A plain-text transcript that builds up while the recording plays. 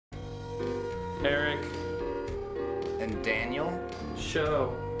Eric. And Daniel.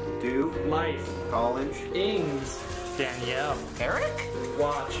 Show. Do. Life. College. Ings. Danielle. Eric.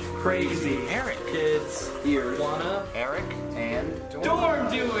 Watch. Crazy. Eric. Kids. Ears. Wanna. Eric. And Dorm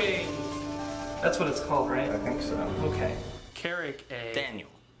doing. That's what it's called, right? I think so. Okay. Carrick A. Daniel.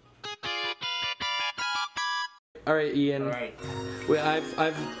 All right, Ian. All right.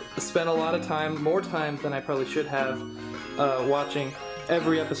 I've spent a lot of time, more time than I probably should have, watching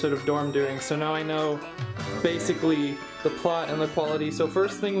every episode of Dorm Doing. So now I know basically the plot and the quality. So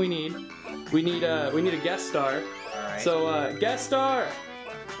first thing we need a guest star. All right. So guest star.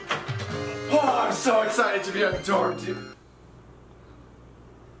 Oh, I'm so excited to be on Dorm Doing.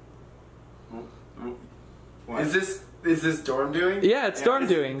 What? Is this Dorm Doing? Yeah, it's Dorm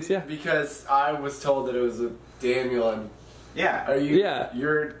Doings. Yeah. Because I was told that it was with Daniel and. Yeah. Are you? Yeah.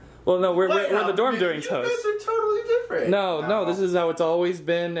 You're. Well, no, we're the Dorm Doing Doings hosts. You guys are totally different. No, this is how it's always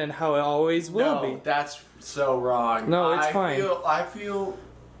been and how it always will be. That's so wrong. No, it's fine. I feel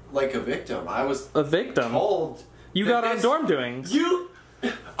like a victim. I was A victim. told. You that got on this- Dorm Doings.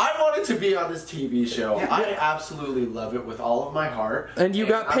 I wanted to be on this TV show. Yeah. I absolutely love it with all of my heart. And you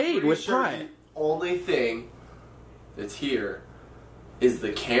got paid I'm with pretty sure pride. The only thing that's here is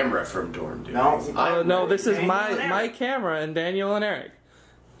the camera from Dorm Doing. No, this is my camera and Daniel and Eric.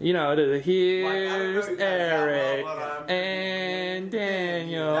 You know, here's Eric and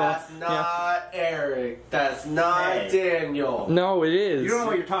Daniel. That's not Eric. That's not Daniel. No, it is. You don't know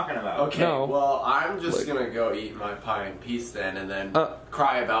what you're talking about. Okay, No. well, I'm just gonna go eat my pie in peace then, and then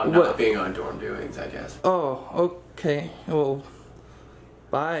cry about not being on Dorm Doings, I guess. Oh, okay. Well,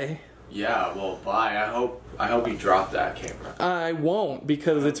 bye. Yeah, well, bye. I hope you drop that camera. I won't,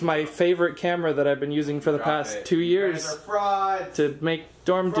 because it's my favorite camera that I've been using for the past 2 You years guys are frauds. to make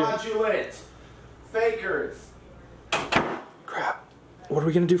Dorm Doing. Fraudulent. Fakers. Crap. What are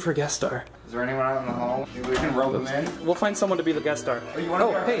we gonna do for guest star? Is there anyone out in the hall? Maybe we can rope them in. We'll find someone to be the guest star. Oh, you wanna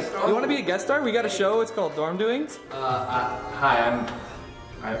be our hey, guest star? you want to be a guest star? We got a show. It's called Dorm Doings. Hi,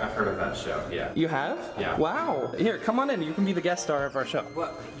 I've heard of that show. Yeah. You have? Yeah. Wow. Here, come on in. You can be the guest star of our show.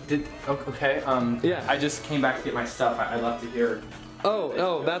 What? Okay. Yeah. I just came back to get my stuff. I left it here.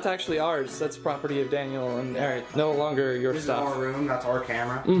 Oh, that's actually ours. That's property of Daniel and Eric. No longer your This stuff. is our room. That's our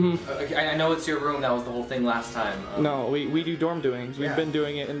camera. Okay, I know it's your room. That was the whole thing last time. No, we do Dorm Doings. We've been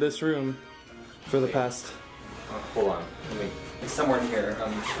doing it in this room for the past. Hold on. It's somewhere in here.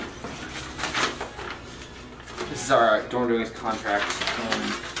 This is our Dorm Doings contract.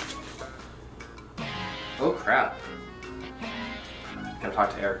 Oh crap! Gotta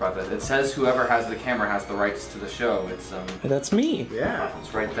talk to Eric about this. It says whoever has the camera has the rights to the show. It's That's me. Yeah.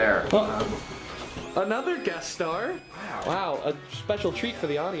 it's right there. Well, another guest star. Wow, a special treat for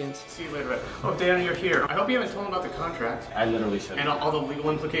the audience. See you later. Oh, Daniel, you're here. I hope you haven't told him about the contract I literally should. and all the legal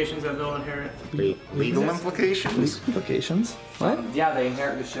implications that they'll inherit. Legal implications? Implications? What? Yeah, they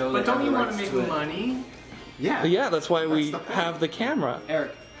inherit the show. But they have don't the you want to rights make it. money? Yeah. Yeah, that's why we the point. have the camera.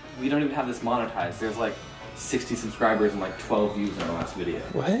 Eric, we don't even have this monetized. There's like 60 subscribers and like 12 views in our last video.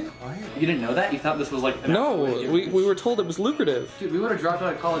 What? You didn't know that? You thought this was like an No, actual video? we were told it was lucrative. Dude, we would have dropped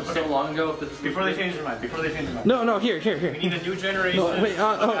out of college so long ago if this was Before they change their mind. Before they change their mind. No, here. We need a new generation. No, wait,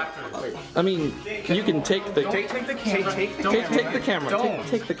 of actors. I mean, you can take the Take the camera. take the camera. Don't.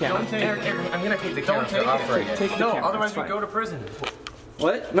 Take the camera. Don't take it. I'm gonna take the camera. Don't take operate it. Take the No, camera. otherwise It's we fine. go to prison.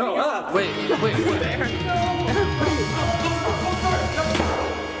 What? No. Wait.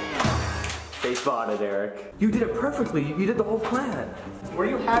 They bought it, Eric. You did it perfectly. You did the whole plan. Were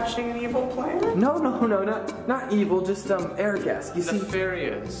you hatching an evil plan? No, not evil. Just Eric-esque. You see,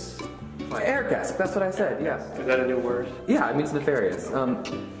 Nefarious. Eric-esque. That's what I said. Yeah. Is that a new word? Yeah, it means nefarious.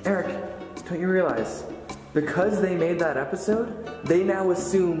 Eric, don't you realize? Because they made that episode, they now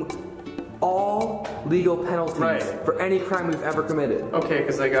assume all legal penalties Right. for any crime we've ever committed. Okay,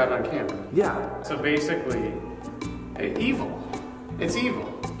 because they got it on camera. Yeah. So basically, evil. It's evil,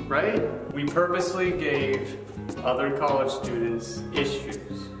 right? We purposely gave other college students issues.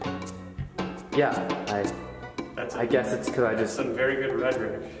 Yeah. That's I guess it's because I that's some very good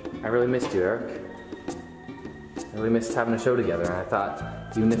rhetoric. I really missed you, Eric. I really missed having a show together, and I thought,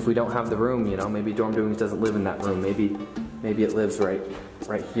 even if we don't have the room, you know, maybe Dorm Doings doesn't live in that room. Maybe it lives right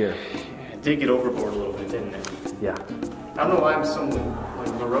here. It did get overboard a little bit, didn't it? Yeah. I don't know why I'm so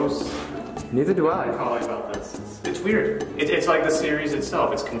like morose Neither do I. calling about this. It's weird. It's like the series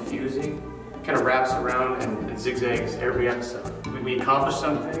itself. It's confusing. Kind of wraps around and zigzags every episode. We accomplished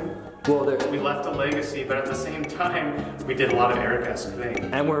something. Well, We left a legacy, but at the same time, we did a lot of Eric-esque things.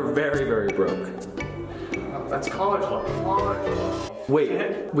 and we're very, very broke. Well, that's college life. College life.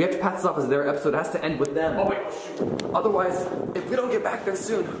 Wait, we have to pass this off as their episode. It has to end with them. Oh wait, shoot. Otherwise, if we don't get back there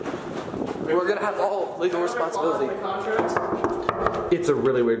soon, We're gonna have all legal responsibility. It's a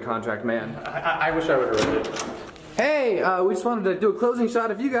really weird contract, man. I wish I would have read it. Hey, we just wanted to do a closing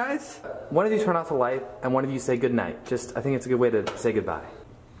shot of you guys. One of you turn off the light, and one of you say good night. I think it's a good way to say goodbye.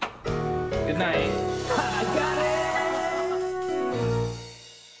 Good night. I got it!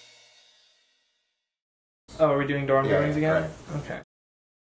 Oh, are we doing dorm doings again? right. Okay.